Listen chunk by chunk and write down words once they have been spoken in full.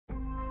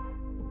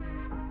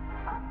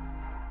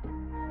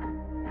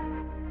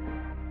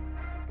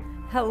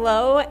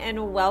Hello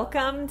and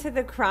welcome to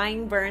the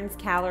Crying Burns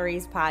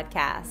Calories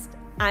podcast.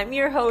 I'm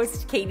your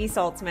host, Katie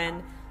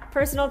Saltzman,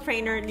 personal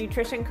trainer,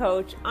 nutrition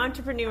coach,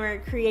 entrepreneur,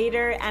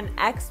 creator, and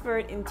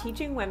expert in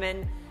teaching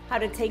women how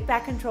to take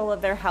back control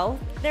of their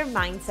health, their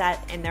mindset,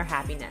 and their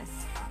happiness.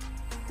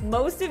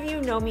 Most of you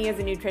know me as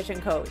a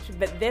nutrition coach,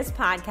 but this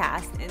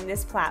podcast and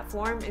this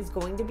platform is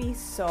going to be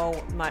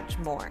so much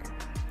more.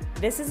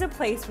 This is a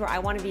place where I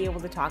want to be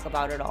able to talk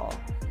about it all.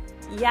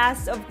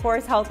 Yes, of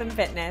course, health and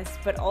fitness,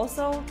 but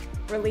also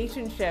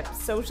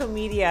relationships, social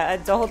media,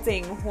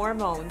 adulting,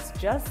 hormones,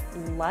 just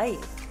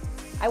life.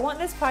 I want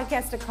this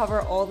podcast to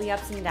cover all the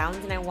ups and downs,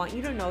 and I want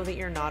you to know that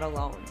you're not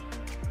alone.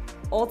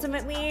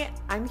 Ultimately,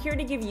 I'm here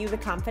to give you the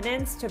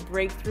confidence to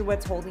break through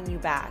what's holding you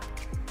back,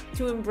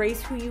 to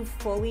embrace who you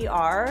fully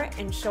are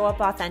and show up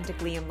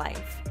authentically in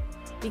life.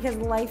 Because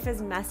life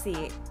is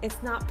messy,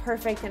 it's not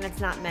perfect, and it's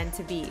not meant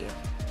to be.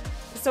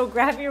 So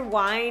grab your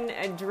wine,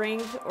 a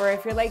drink, or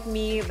if you're like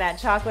me, that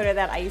chocolate or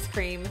that ice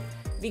cream,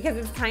 because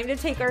it's time to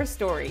take our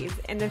stories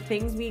and the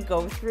things we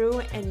go through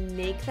and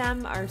make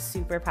them our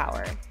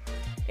superpower.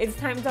 It's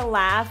time to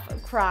laugh,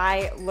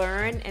 cry,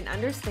 learn, and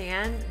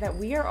understand that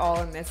we are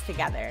all in this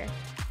together.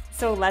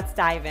 So let's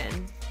dive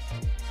in.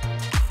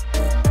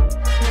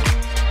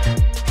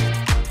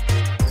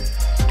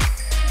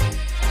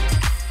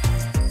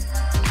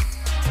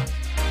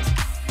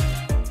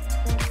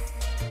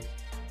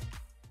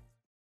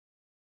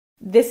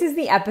 This is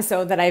the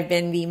episode that I've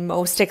been the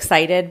most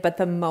excited but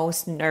the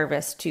most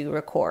nervous to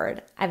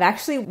record. I've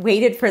actually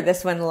waited for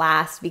this one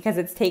last because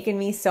it's taken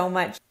me so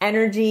much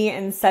energy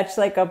and such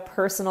like a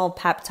personal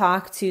pep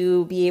talk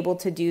to be able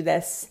to do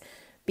this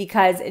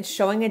because it's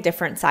showing a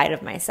different side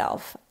of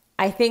myself.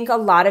 I think a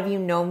lot of you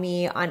know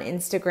me on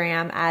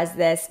Instagram as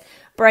this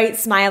bright,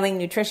 smiling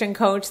nutrition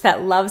coach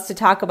that loves to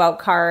talk about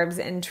carbs,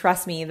 and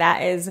trust me,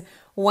 that is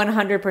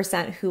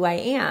 100% who I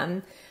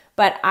am.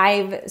 But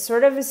I've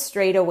sort of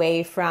strayed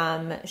away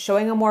from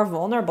showing a more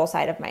vulnerable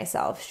side of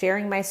myself,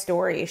 sharing my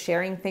story,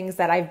 sharing things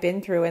that I've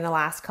been through in the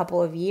last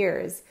couple of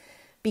years,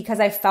 because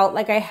I felt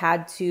like I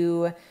had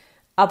to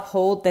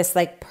uphold this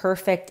like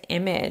perfect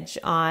image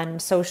on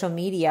social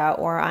media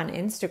or on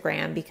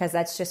Instagram because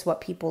that's just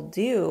what people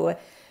do.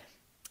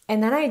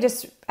 And then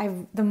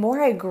the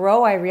more I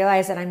grow, I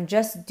realize that I'm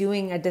just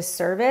doing a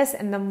disservice,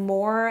 and the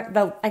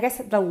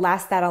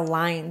less that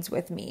aligns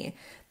with me,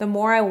 the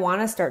more I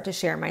want to start to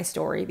share my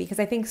story, because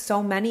I think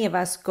so many of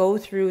us go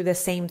through the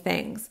same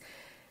things,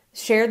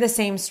 share the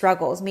same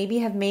struggles, maybe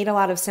have made a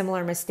lot of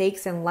similar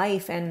mistakes in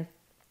life, and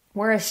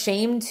we're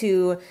ashamed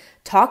to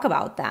talk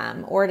about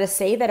them or to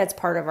say that it's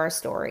part of our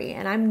story.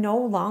 And I'm no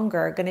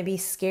longer going to be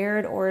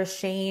scared or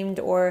ashamed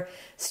or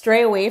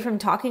stray away from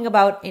talking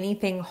about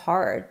anything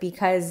hard,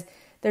 because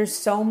there's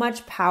so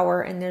much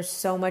power and there's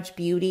so much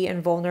beauty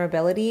and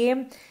vulnerability.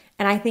 And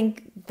I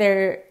think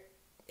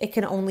it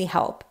can only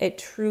help. It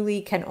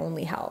truly can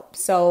only help.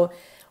 So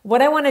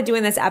what I want to do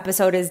in this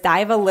episode is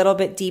dive a little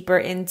bit deeper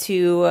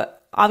into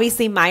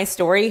obviously my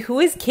story. Who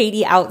is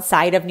Katie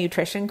outside of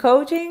nutrition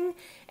coaching?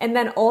 And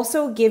then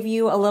also give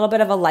you a little bit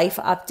of a life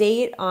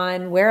update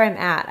on where I'm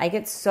at. I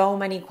get so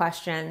many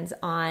questions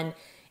on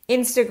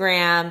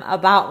Instagram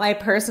about my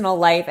personal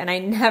life, and I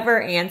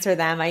never answer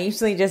them. I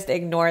usually just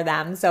ignore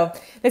them. So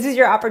this is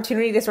your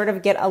opportunity to sort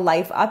of get a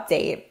life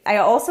update. I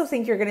also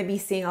think you're going to be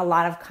seeing a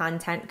lot of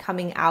content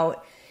coming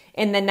out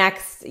in the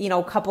next,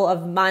 couple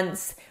of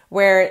months,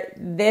 where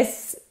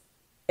this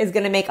is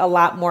going to make a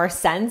lot more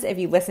sense if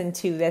you listen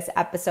to this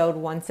episode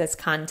once this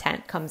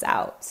content comes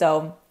out.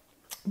 So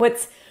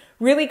what's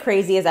really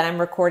crazy is that I'm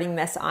recording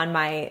this on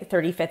my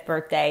 35th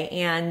birthday,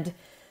 and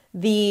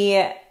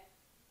I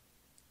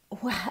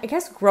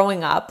guess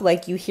growing up,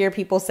 like you hear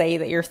people say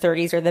that your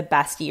 30s are the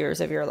best years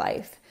of your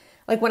life.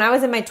 Like when I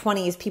was in my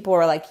 20s, people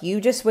were like,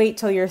 you just wait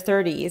till your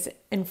 30s.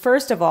 And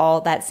first of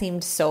all, that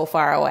seemed so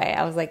far away.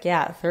 I was like,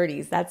 yeah,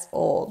 30s, that's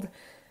old.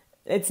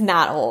 It's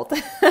not old.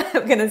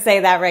 I'm going to say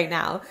that right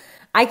now.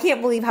 I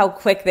can't believe how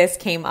quick this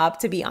came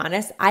up, to be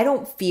honest. I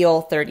don't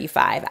feel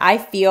 35. I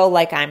feel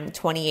like I'm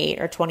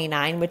 28 or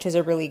 29, which is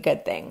a really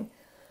good thing.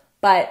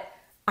 But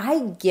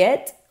I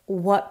get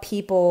what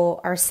people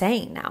are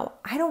saying now.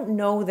 I don't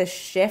know the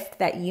shift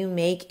that you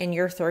make in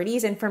your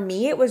 30s. And for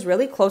me, it was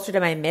really closer to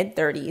my mid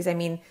 30s. I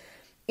mean,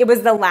 it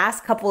was the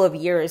last couple of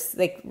years,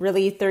 like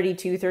really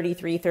 32,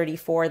 33,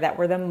 34, that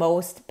were the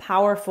most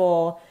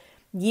powerful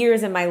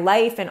years in my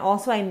life. And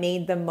also I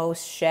made the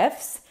most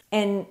shifts.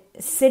 And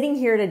sitting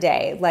here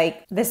today,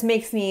 like this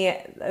makes me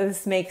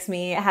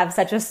have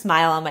such a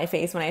smile on my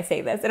face when I say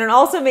this. And it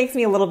also makes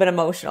me a little bit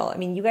emotional. I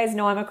mean, you guys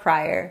know I'm a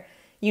crier.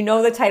 You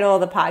know the title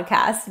of the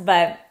podcast,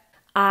 but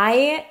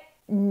I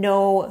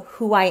know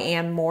who I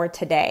am more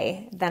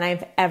today than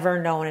I've ever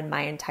known in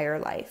my entire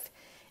life.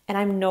 And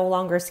I'm no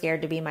longer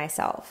scared to be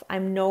myself.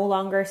 I'm no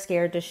longer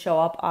scared to show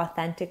up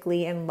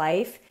authentically in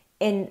life.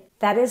 And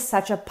that is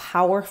such a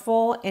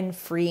powerful and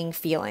freeing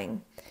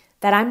feeling,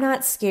 that I'm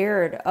not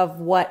scared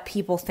of what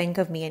people think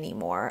of me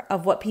anymore,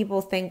 of what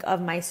people think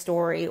of my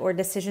story or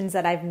decisions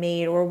that I've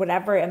made or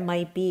whatever it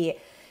might be.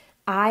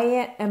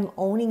 I am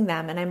owning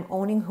them and I'm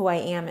owning who I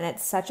am. And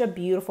it's such a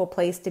beautiful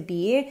place to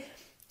be.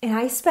 And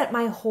I spent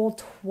my whole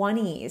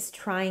 20s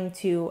trying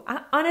to,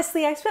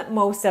 honestly, I spent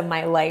most of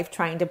my life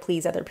trying to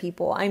please other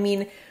people. I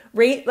mean,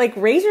 raise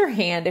your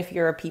hand if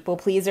you're a people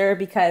pleaser,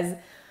 because,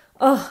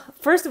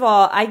 first of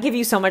all, I give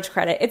you so much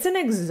credit. It's an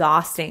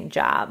exhausting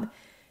job.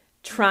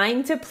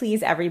 Trying to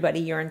please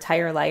everybody your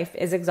entire life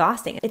is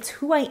exhausting. It's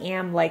who I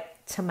am,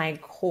 like, to my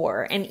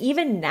core. And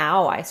even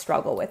now I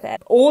struggle with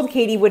it. Old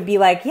Katie would be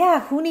like,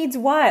 yeah, who needs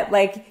what?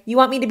 Like, you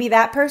want me to be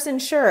that person?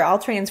 Sure, I'll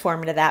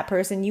transform into that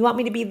person. You want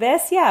me to be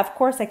this? Yeah, of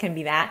course I can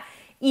be that.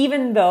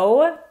 Even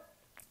though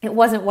it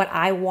wasn't what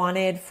I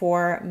wanted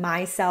for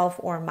myself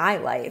or my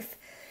life.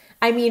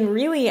 I mean,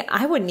 really,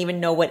 I wouldn't even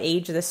know what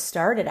age this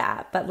started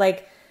at, but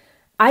like,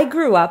 I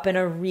grew up in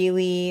a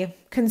really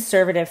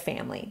conservative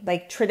family,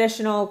 like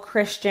traditional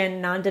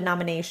Christian,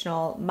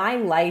 non-denominational. My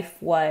life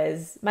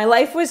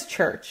was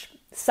church,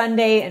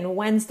 Sunday and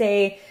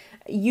Wednesday,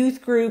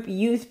 youth group,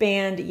 youth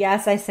band.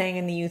 Yes, I sang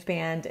in the youth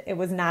band. It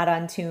was not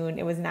on tune.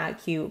 It was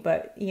not cute,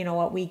 but you know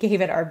what? We gave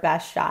it our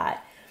best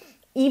shot.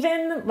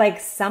 Even like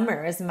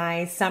summers,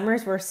 my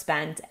summers were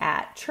spent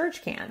at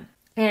church camp.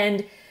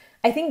 And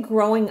I think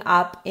growing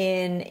up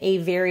in a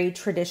very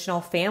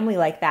traditional family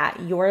like that,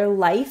 your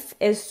life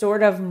is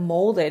sort of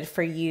molded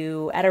for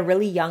you at a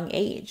really young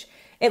age.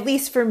 At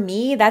least for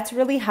me, that's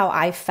really how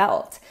I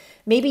felt.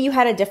 Maybe you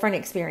had a different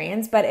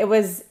experience, but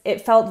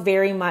it felt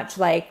very much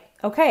like,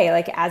 okay,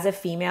 like as a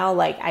female,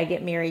 like I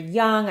get married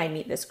young, I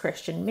meet this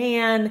Christian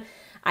man,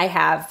 I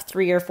have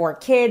 3 or 4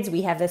 kids,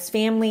 we have this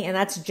family, and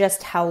that's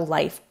just how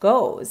life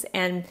goes.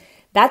 And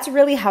that's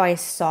really how I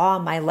saw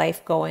my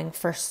life going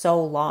for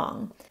so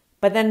long.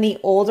 But then the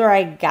older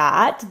I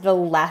got, the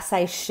less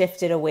I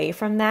shifted away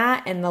from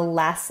that and the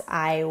less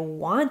I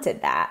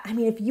wanted that. I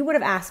mean, if you would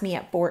have asked me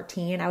at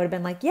 14, I would have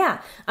been like, yeah,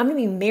 I'm going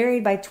to be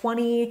married by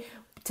 20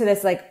 to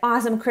this like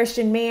awesome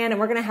Christian man and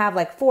we're going to have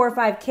like 4 or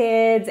 5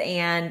 kids.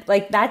 And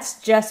like,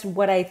 that's just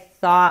what I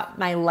thought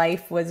my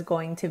life was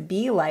going to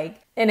be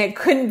like. And it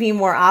couldn't be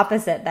more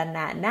opposite than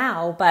that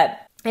now. But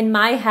in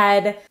my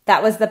head,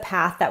 that was the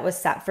path that was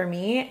set for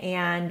me.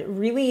 And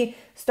really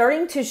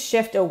starting to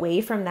shift away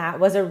from that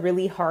was a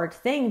really hard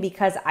thing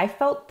because I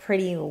felt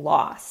pretty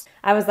lost.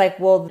 I was like,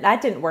 well,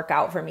 that didn't work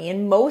out for me.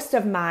 And most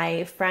of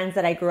my friends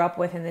that I grew up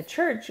with in the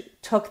church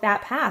took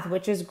that path,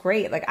 which is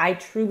great. Like I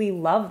truly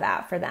love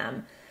that for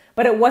them,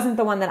 but it wasn't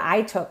the one that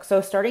I took.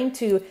 So starting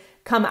to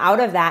come out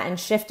of that and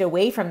shift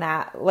away from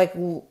that, like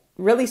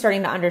really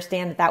starting to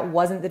understand that that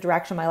wasn't the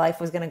direction my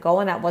life was going to go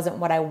and that wasn't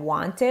what I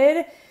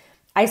wanted.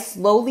 I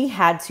slowly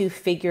had to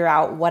figure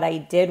out what I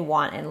did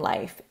want in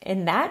life.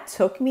 And that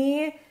took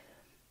me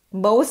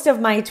most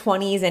of my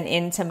 20s and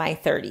into my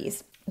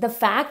 30s. The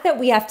fact that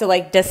we have to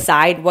like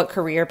decide what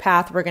career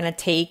path we're going to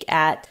take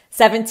at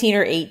 17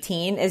 or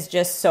 18 is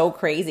just so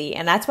crazy.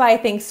 And that's why I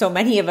think so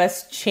many of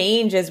us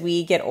change as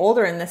we get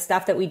older and the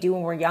stuff that we do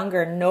when we're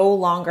younger no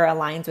longer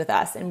aligns with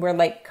us. And we're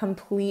like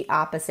complete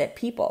opposite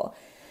people.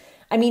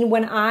 I mean,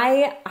 when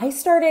I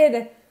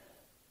started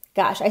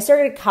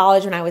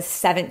college when I was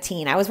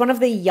 17. I was one of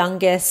the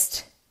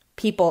youngest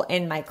people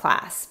in my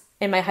class,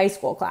 in my high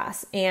school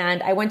class.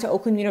 And I went to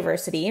Oakland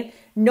University.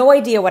 No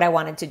idea what I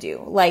wanted to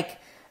do. Like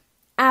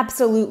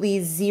absolutely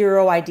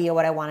zero idea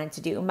what I wanted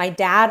to do. My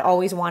dad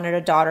always wanted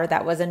a daughter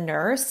that was a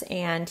nurse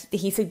and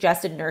he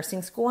suggested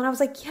nursing school. And I was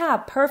like,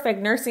 yeah,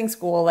 perfect, nursing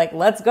school. Like,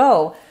 let's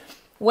go.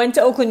 Went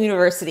to Oakland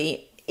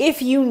University.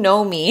 If you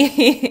know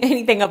me,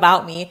 anything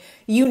about me,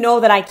 you know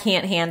that I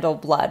can't handle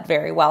blood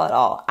very well at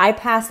all. I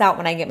pass out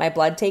when I get my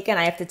blood taken.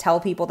 I have to tell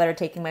people that are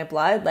taking my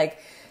blood, like,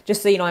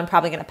 just so you know, I'm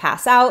probably going to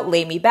pass out,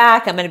 lay me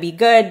back. I'm going to be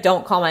good.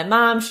 Don't call my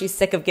mom. She's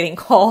sick of getting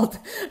called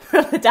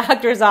from the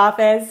doctor's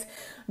office.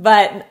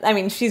 But I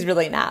mean, she's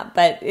really not,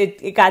 but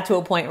it got to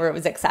a point where it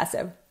was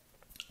excessive.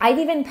 I've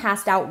even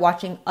passed out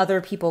watching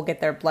other people get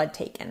their blood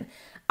taken.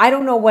 I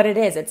don't know what it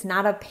is. It's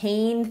not a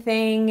pain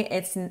thing.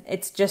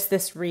 It's just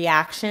this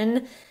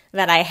reaction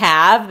that I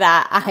have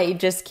that I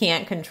just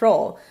can't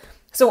control.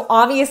 So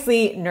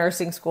obviously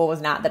nursing school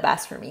was not the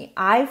best for me.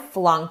 I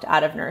flunked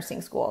out of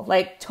nursing school,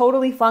 like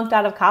totally flunked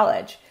out of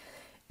college.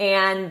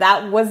 And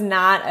it was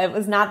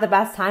not the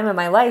best time of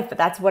my life, but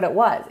that's what it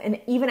was. And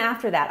even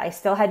after that, I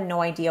still had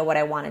no idea what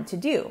I wanted to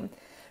do.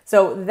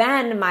 So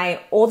then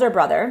my older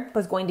brother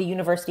was going to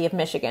University of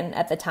Michigan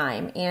at the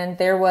time, and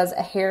there was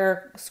a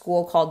hair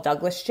school called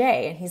Douglas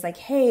J. And he's like,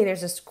 hey, there's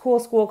this cool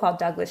school called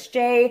Douglas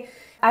J.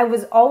 I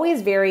was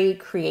always very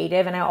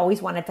creative and I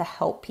always wanted to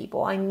help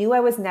people. I knew I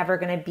was never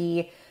going to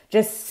be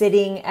just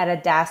sitting at a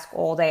desk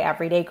all day,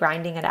 every day,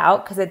 grinding it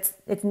out because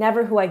it's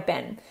never who I've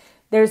been.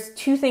 There's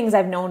 2 things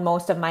I've known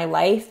most of my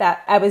life,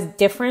 that I was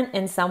different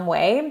in some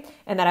way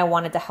and that I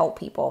wanted to help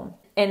people.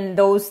 And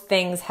those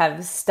things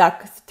have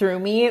stuck through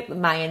me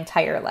my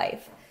entire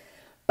life.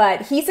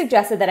 But he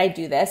suggested that I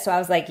do this. So I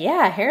was like,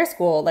 yeah, hair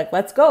school, like,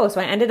 let's go.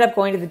 So I ended up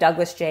going to the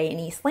Douglas J in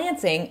East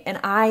Lansing, and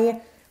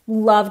I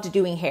loved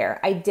doing hair.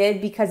 I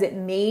did because it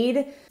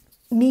made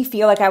me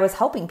feel like I was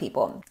helping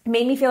people. It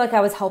made me feel like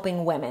I was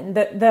helping women.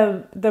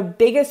 The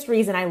biggest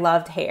reason I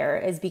loved hair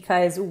is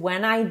because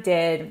when I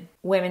did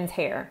women's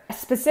hair,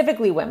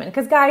 specifically women,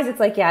 because guys, it's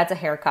like, yeah, it's a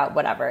haircut,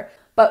 whatever.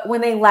 But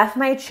when they left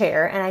my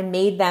chair and I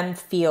made them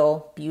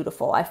feel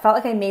beautiful, I felt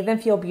like I made them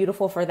feel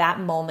beautiful for that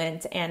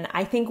moment. And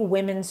I think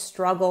women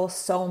struggle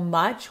so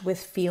much with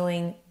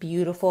feeling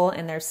beautiful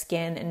in their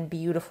skin and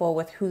beautiful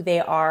with who they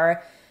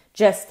are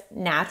just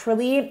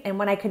naturally. And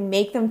when I could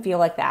make them feel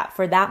like that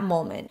for that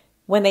moment,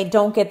 when they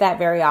don't get that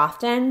very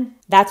often,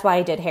 that's why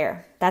I did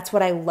hair. That's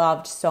what I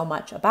loved so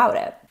much about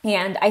it.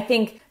 And I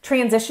think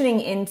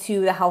transitioning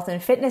into the health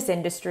and fitness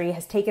industry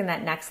has taken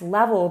that next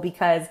level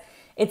because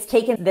it's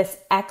taken this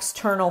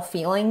external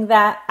feeling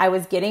that I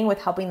was getting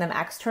with helping them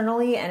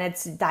externally, and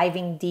it's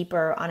diving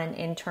deeper on an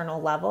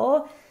internal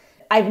level.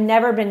 I've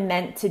never been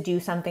meant to do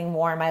something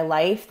more in my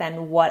life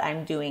than what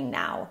I'm doing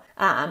now.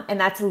 And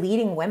that's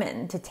leading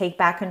women to take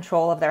back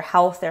control of their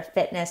health, their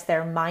fitness,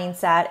 their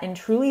mindset, and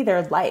truly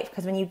their life.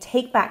 Because when you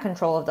take back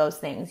control of those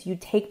things, you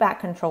take back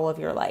control of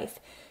your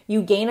life.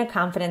 You gain a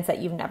confidence that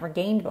you've never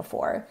gained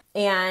before.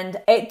 And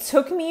it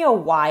took me a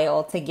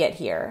while to get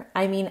here.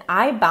 I mean,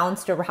 I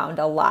bounced around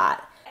a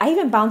lot. I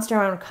even bounced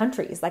around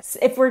countries. Like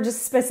if we're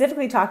just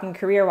specifically talking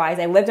career-wise,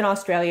 I lived in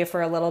Australia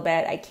for a little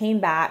bit. I came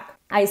back.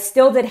 I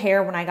still did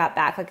hair when I got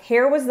back. Like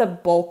hair was the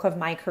bulk of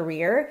my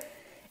career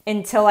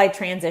until I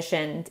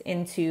transitioned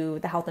into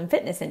the health and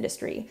fitness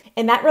industry.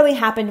 And that really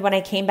happened when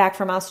I came back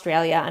from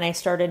Australia and I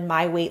started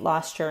my weight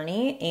loss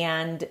journey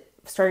and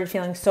started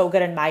feeling so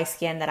good in my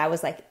skin that I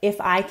was like, if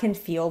I can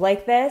feel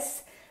like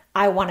this,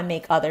 I want to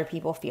make other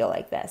people feel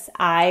like this.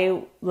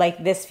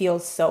 This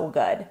feels so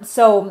good.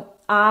 So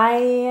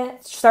I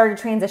started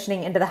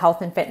transitioning into the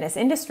health and fitness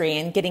industry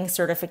and getting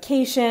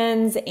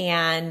certifications.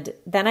 And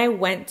then I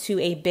went to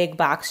a big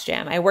box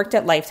gym. I worked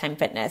at Lifetime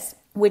Fitness,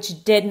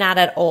 which did not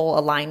at all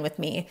align with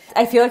me.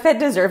 I feel like that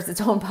deserves its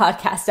own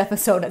podcast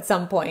episode at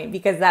some point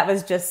because that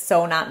was just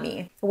so not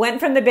me. Went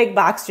from the big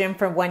box gym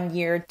for 1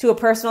 year to a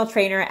personal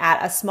trainer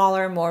at a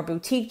smaller, more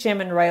boutique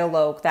gym in Royal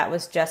Oak. That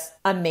was just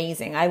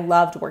amazing. I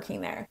loved working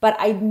there. But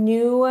I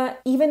knew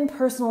even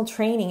personal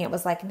training, it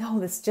was like, no,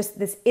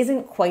 this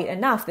isn't quite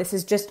enough. This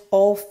is just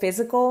all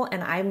physical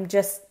and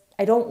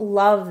I don't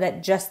love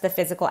that just the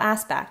physical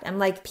aspect. I'm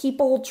like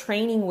people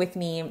training with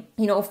me,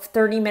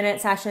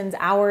 30-minute sessions,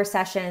 hour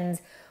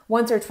sessions,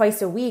 once or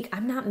twice a week.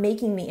 I'm not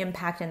making the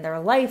impact in their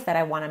life that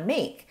I want to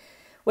make,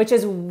 which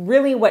is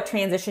really what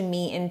transitioned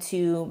me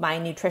into my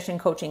nutrition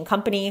coaching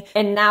company.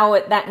 And now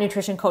that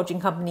nutrition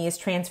coaching company is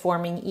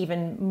transforming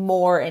even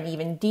more and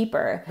even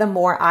deeper. The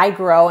more I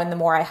grow and the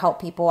more I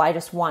help people, I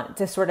just want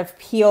to sort of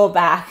peel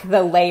back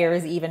the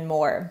layers even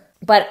more.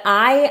 But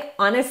I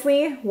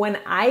honestly, when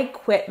I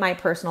quit my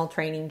personal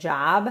training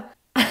job,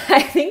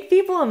 I think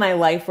people in my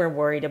life were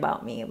worried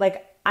about me.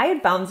 Like I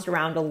had bounced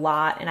around a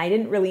lot and I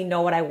didn't really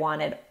know what I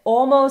wanted.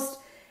 Almost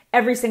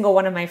every single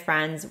one of my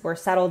friends were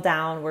settled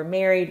down, were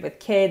married with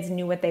kids,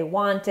 knew what they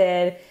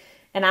wanted.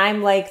 And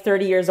I'm like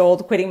 30 years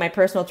old, quitting my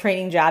personal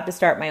training job to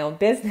start my own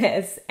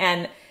business.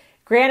 And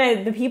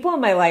granted, the people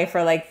in my life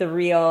are like the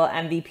real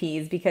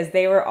MVPs because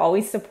they were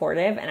always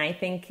supportive. And I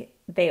think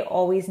they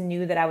always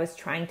knew that I was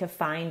trying to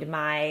find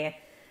my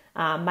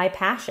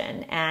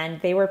passion, and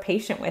they were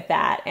patient with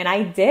that. And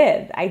I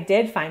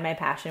did find my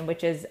passion,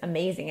 which is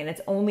amazing. And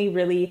it's only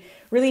really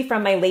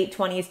from my late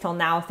 20s till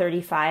now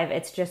 35,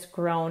 it's just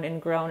grown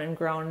and grown and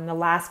grown. In the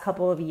last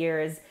couple of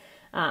years,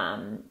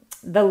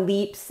 the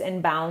leaps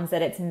and bounds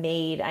that it's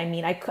made. I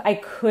mean, I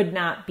could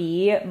not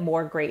be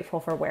more grateful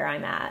for where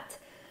I'm at.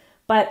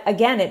 But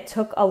again, it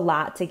took a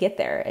lot to get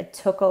there. It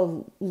took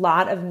a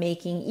lot of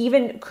making,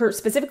 even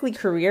specifically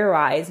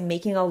career-wise,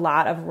 making a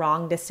lot of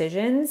wrong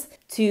decisions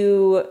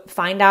to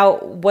find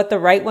out what the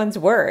right ones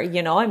were.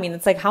 I mean,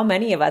 it's like how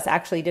many of us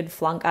actually did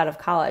flunk out of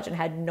college and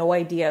had no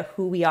idea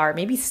who we are,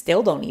 maybe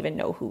still don't even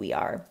know who we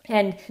are.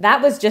 And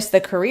that was just the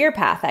career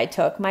path I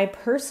took. My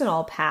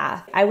personal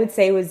path, I would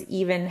say,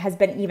 has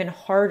been even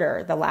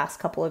harder the last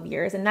couple of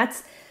years. And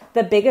that's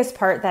the biggest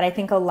part that I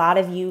think a lot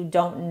of you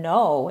don't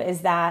know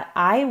is that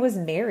I was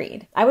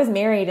married.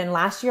 And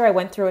last year I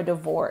went through a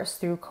divorce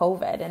through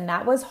COVID, and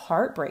that was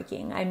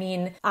heartbreaking. I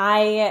mean,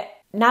 I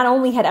not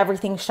only had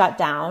everything shut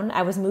down,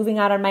 I was moving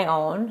out on my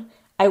own.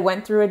 I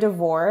went through a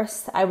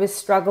divorce. I was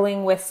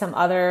struggling with some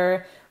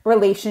other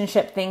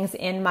relationship things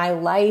in my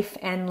life,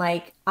 and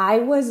I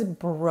was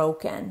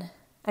broken.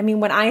 I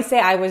mean, when I say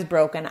I was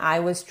broken, I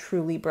was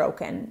truly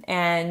broken.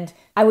 And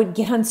I would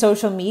get on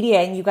social media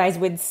and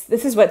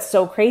this is what's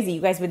so crazy. You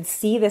guys would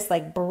see this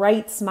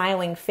bright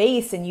smiling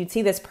face and you'd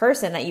see this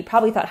person that you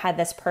probably thought had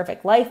this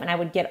perfect life. And I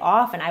would get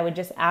off and I would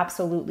just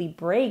absolutely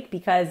break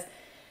because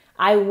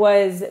I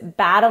was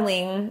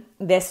battling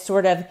this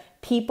sort of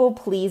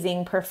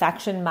people-pleasing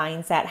perfection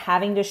mindset,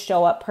 having to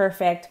show up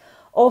perfect,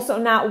 also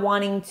not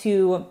wanting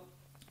to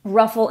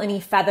ruffle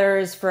any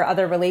feathers for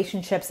other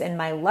relationships in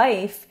my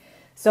life.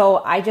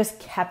 So I just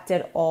kept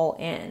it all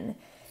in.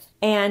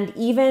 And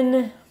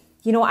even,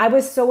 I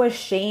was so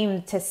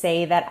ashamed to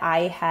say that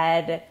I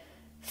had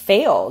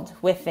failed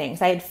with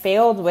things. I had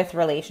failed with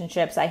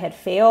relationships. I had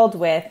failed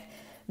with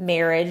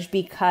marriage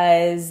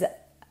because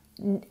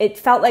it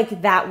felt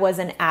like that was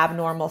an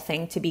abnormal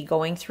thing to be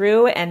going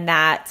through, and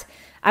that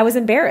I was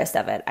embarrassed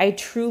of it. I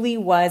truly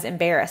was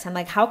embarrassed. I'm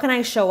like, how can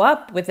I show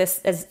up with this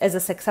as a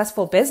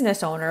successful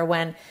business owner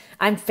when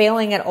I'm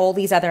failing at all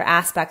these other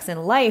aspects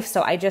in life?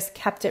 So I just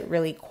kept it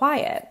really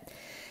quiet.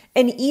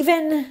 And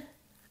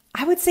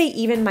I would say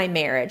even my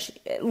marriage,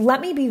 let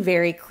me be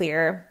very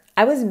clear.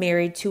 I was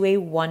married to a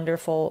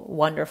wonderful,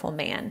 wonderful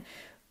man.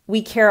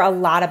 We care a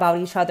lot about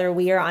each other.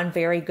 We are on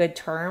very good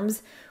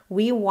terms.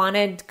 We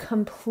wanted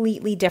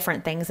completely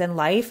different things in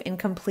life and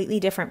completely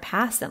different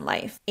paths in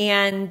life.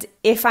 And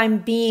if I'm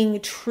being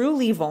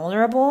truly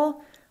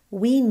vulnerable,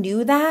 we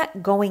knew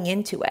that going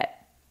into it.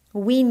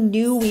 We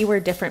knew we were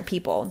different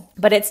people,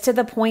 but it's to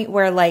the point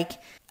where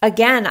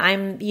again,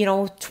 I'm,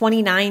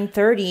 29,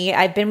 30.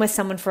 I've been with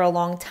someone for a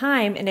long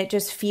time, and it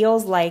just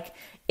feels like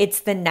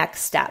it's the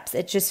next steps.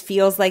 It just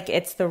feels like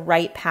it's the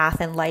right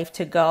path in life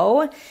to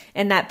go,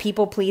 and that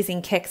people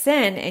pleasing kicks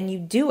in and you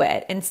do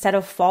it instead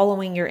of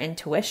following your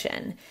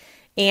intuition.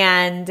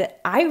 And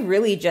I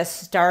really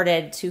just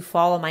started to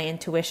follow my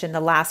intuition the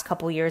last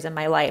couple years in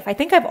my life. I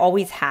think I've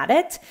always had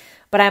it,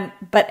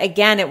 but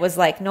again, it was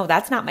like, no,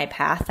 that's not my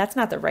path. That's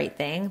not the right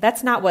thing.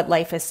 That's not what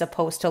life is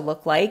supposed to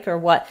look like, or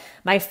what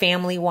my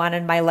family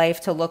wanted my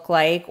life to look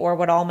like, or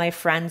what all my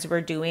friends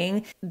were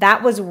doing.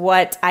 That was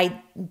what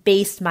I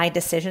based my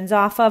decisions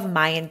off of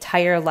my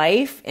entire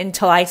life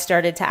until I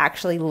started to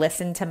actually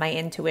listen to my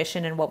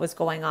intuition and what was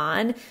going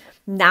on.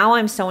 Now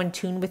I'm so in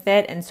tune with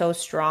it and so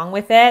strong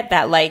with it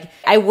that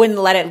I wouldn't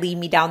let it lead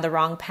me down the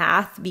wrong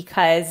path,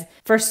 because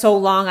for so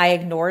long I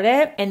ignored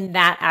it. And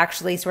that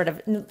actually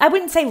I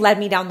wouldn't say led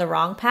me down the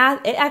wrong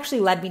path. It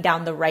actually led me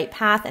down the right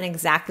path and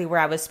exactly where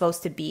I was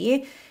supposed to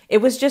be.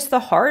 It was just the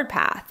hard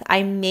path.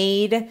 I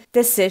made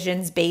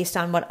decisions based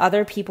on what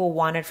other people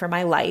wanted for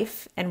my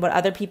life and what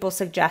other people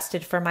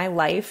suggested for my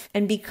life.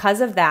 And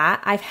because of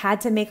that, I've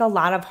had to make a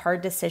lot of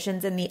hard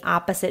decisions in the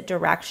opposite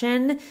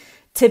direction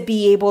to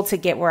be able to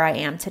get where I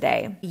am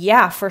today.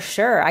 Yeah, for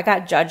sure. I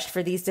got judged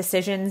for these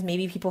decisions.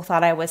 Maybe people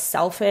thought I was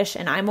selfish,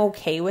 and I'm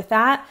okay with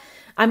that.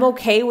 I'm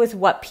okay with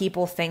what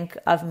people think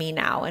of me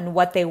now and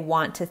what they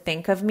want to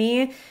think of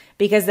me,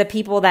 because the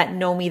people that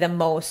know me the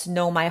most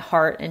know my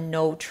heart and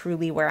know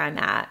truly where I'm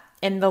at.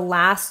 And the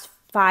last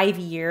 5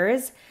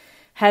 years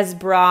has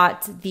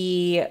brought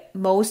the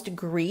most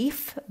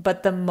grief,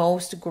 but the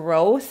most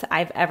growth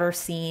I've ever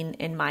seen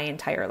in my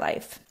entire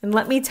life. And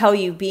let me tell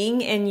you,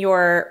 being in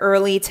your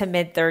early to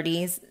mid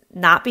 30s,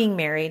 not being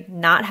married,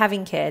 not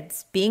having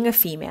kids, being a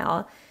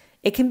female,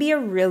 it can be a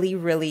really,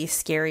 really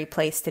scary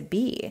place to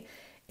be.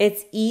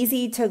 It's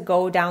easy to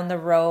go down the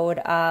road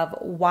of,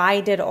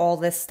 why did all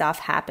this stuff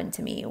happen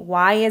to me?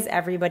 Why is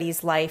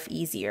everybody's life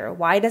easier?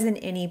 Why doesn't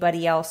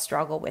anybody else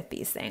struggle with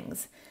these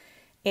things?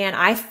 And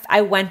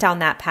I went down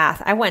that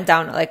path. I went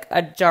down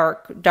a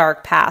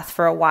dark path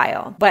for a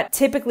while. But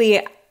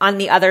typically on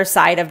the other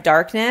side of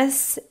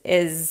darkness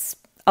is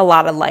a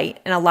lot of light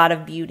and a lot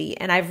of beauty.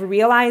 And I've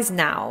realized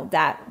now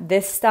that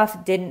this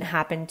stuff didn't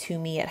happen to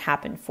me. It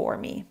happened for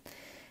me.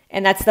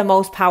 And that's the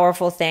most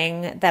powerful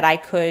thing that I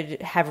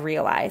could have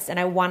realized. And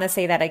I want to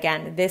say that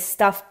again. This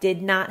stuff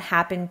did not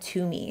happen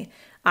to me.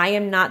 I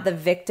am not the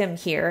victim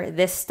here.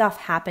 This stuff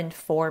happened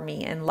for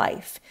me in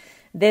life.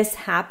 This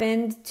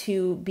happened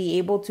to be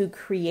able to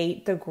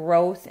create the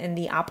growth and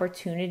the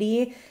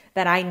opportunity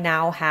that I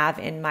now have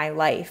in my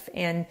life.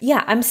 And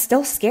yeah, I'm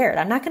still scared.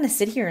 I'm not going to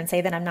sit here and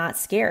say that I'm not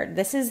scared.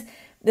 This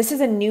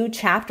is a new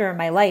chapter in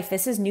my life.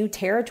 This is new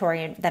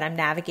territory that I'm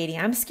navigating.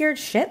 I'm scared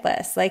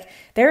shitless.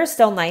 There are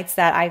still nights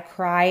that I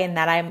cry and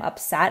that I'm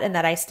upset and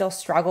that I still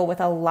struggle with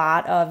a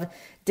lot of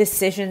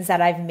decisions that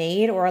I've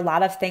made, or a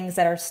lot of things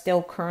that are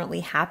still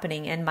currently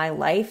happening in my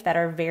life that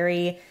are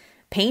very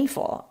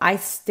painful. I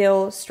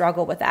still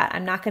struggle with that.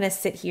 I'm not going to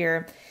sit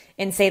here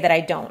and say that I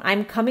don't.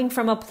 I'm coming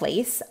from a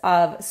place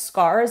of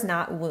scars,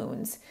 not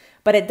wounds,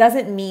 but it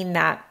doesn't mean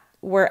that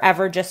we're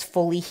ever just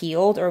fully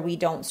healed or we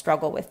don't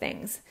struggle with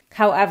things.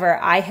 However,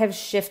 I have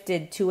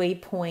shifted to a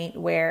point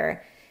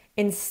where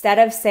instead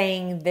of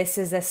saying this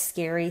is a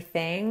scary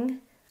thing,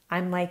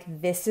 I'm like,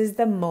 this is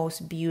the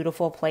most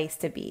beautiful place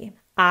to be.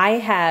 I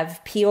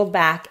have peeled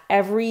back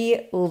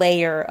every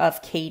layer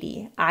of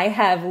Katie. I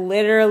have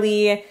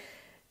literally,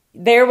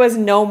 there was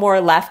no more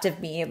left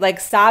of me.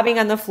 Sobbing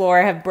on the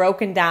floor, have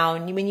broken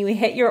down. When you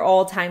hit your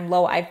all-time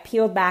low, I've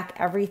peeled back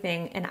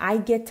everything and I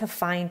get to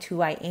find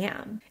who I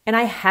am. And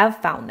I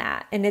have found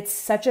that. And it's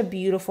such a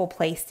beautiful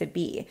place to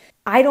be.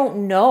 I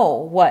don't know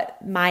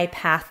what my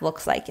path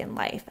looks like in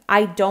life.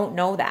 I don't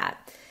know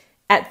that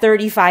at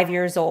 35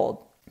 years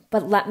old.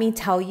 But let me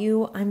tell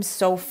you, I'm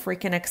so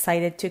freaking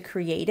excited to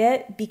create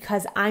it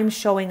because I'm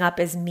showing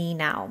up as me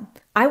now.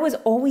 I was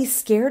always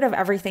scared of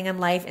everything in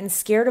life and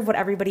scared of what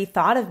everybody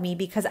thought of me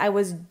because I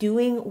was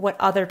doing what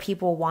other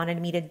people wanted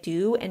me to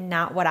do and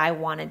not what I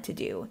wanted to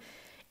do.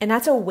 And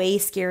that's a way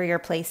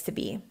scarier place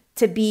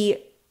to be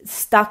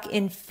stuck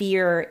in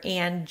fear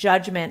and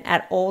judgment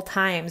at all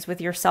times with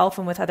yourself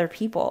and with other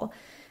people.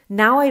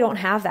 Now I don't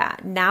have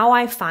that. Now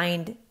I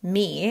find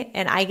me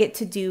and I get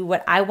to do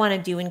what I want to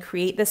do and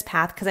create this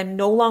path because I'm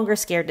no longer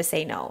scared to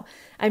say no.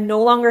 I'm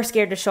no longer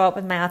scared to show up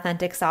with my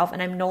authentic self,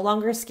 and I'm no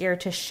longer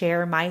scared to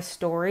share my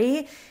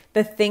story,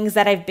 the things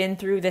that I've been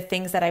through, the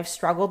things that I've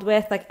struggled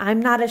with. Like, I'm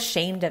not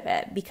ashamed of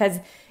it because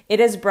it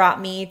has brought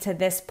me to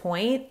this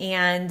point,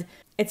 and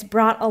it's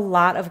brought a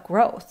lot of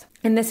growth.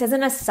 And this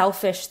isn't a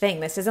selfish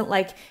thing. This isn't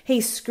like, hey,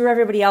 screw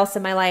everybody else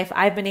in my life.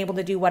 I've been able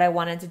to do what I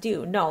wanted to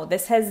do. No,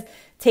 this has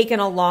taken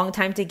a long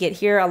time to get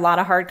here, a lot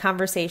of hard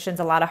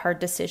conversations, a lot of hard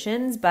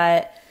decisions,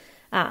 but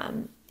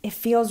it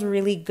feels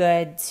really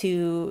good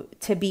to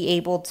be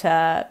able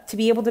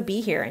to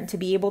be here and to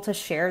be able to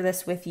share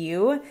this with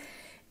you.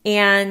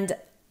 And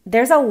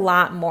there's a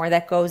lot more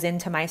that goes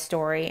into my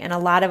story and a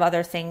lot of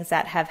other things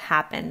that have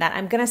happened that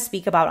I'm going to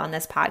speak about on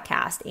this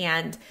podcast.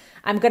 And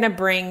I'm going to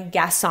bring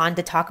guests on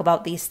to talk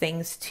about these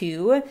things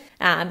too.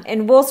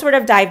 And we'll sort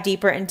of dive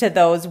deeper into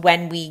those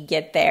when we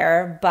get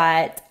there.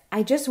 But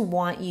I just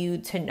want you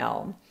to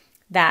know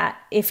that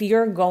if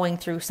you're going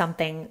through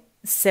something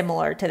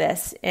similar to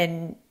this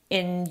in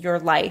your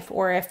life,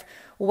 or if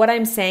what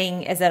I'm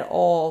saying is at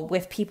all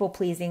with people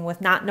pleasing,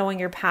 with not knowing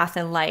your path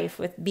in life,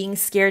 with being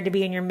scared to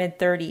be in your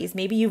mid-30s,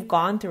 maybe you've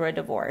gone through a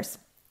divorce.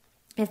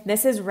 If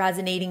this is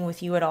resonating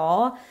with you at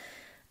all,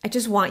 I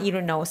just want you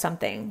to know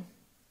something,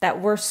 that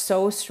we're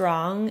so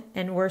strong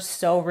and we're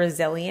so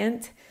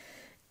resilient,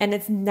 and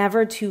it's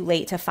never too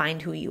late to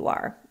find who you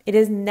are. It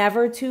is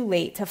never too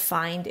late to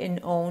find and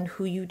own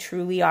who you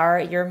truly are,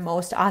 your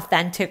most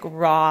authentic,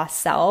 raw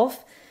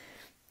self.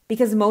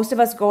 Because most of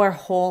us go our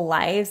whole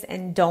lives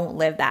and don't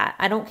live that.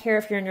 I don't care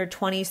if you're in your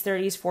 20s,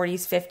 30s,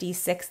 40s, 50s,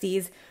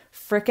 60s,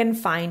 frickin'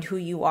 find who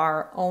you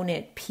are, own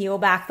it, peel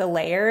back the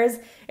layers.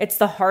 It's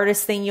the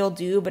hardest thing you'll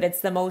do, but it's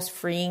the most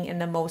freeing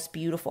and the most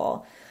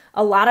beautiful.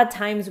 A lot of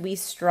times we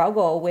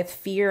struggle with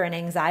fear and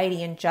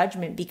anxiety and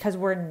judgment because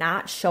we're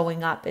not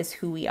showing up as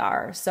who we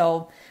are.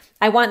 So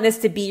I want this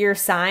to be your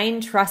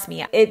sign. Trust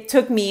me, it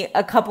took me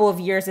a couple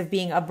of years of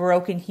being a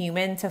broken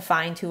human to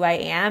find who I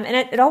am. And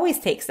it always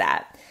takes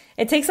that.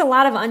 It takes a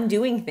lot of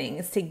undoing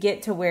things to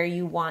get to where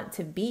you want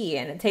to be.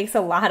 And it takes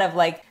a lot of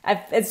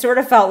it sort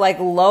of felt like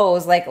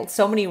lows, like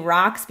so many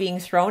rocks being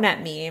thrown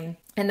at me.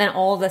 And then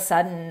all of a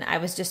sudden I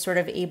was just sort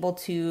of able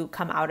to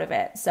come out of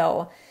it.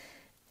 So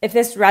if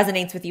this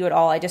resonates with you at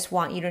all, I just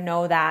want you to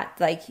know that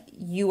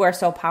you are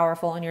so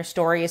powerful and your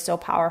story is so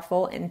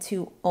powerful, and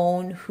to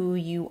own who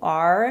you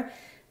are,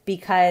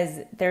 because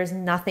there's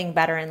nothing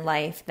better in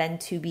life than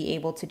to be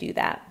able to do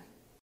that.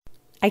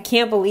 I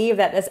can't believe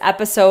that this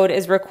episode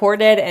is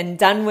recorded and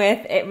done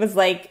with. It was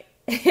like,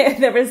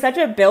 there was such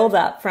a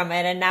buildup from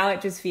it, and now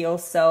it just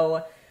feels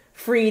so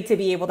free to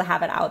be able to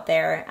have it out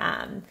there.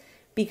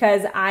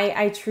 Because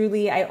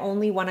I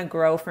only want to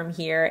grow from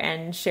here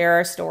and share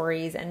our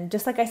stories. And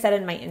just like I said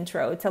in my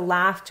intro, to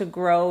laugh, to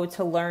grow,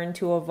 to learn,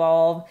 to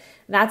evolve.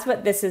 That's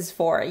what this is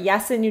for.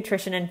 Yes, in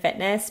nutrition and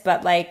fitness,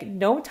 but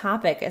no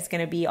topic is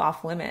going to be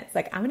off limits.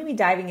 I'm going to be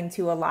diving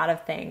into a lot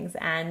of things,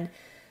 and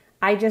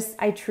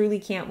I truly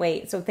can't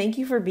wait. So thank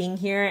you for being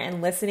here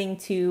and listening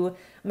to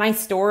my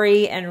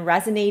story and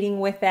resonating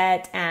with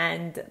it.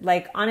 And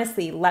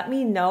honestly, let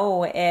me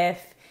know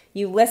if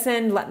you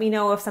listened. Let me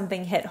know if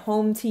something hit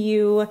home to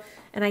you.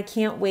 And I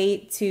can't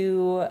wait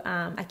to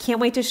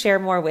share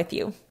more with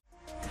you.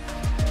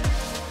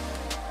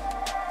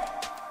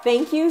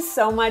 Thank you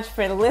so much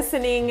for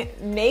listening.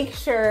 Make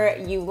sure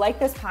you like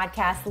this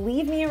podcast,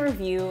 leave me a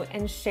review,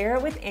 and share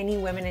it with any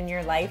women in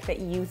your life that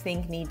you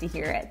think need to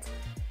hear it.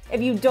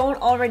 If you don't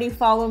already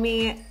follow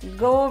me,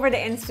 go over to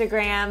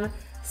Instagram,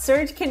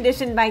 search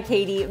Conditioned by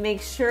Katie.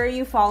 Make sure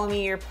you follow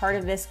me. You're part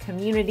of this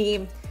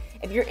community.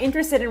 If you're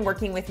interested in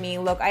working with me,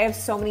 look, I have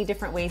so many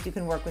different ways you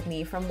can work with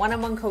me, from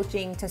one-on-one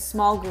coaching to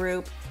small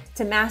group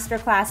to master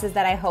classes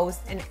that I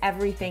host and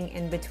everything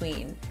in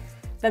between.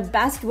 The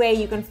best way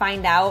you can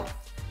find out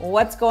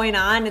what's going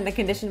on in the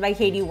Conditioned by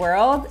Katie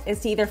world is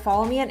to either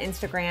follow me on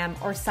Instagram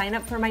or sign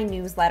up for my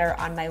newsletter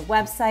on my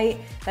website.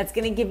 That's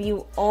going to give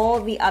you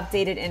all the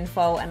updated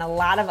info and a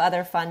lot of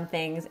other fun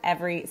things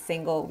every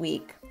single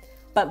week.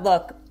 But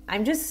look,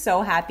 I'm just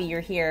so happy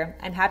you're here.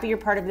 I'm happy you're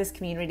part of this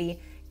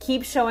community.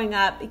 Keep showing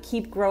up,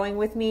 keep growing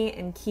with me,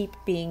 and keep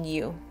being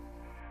you.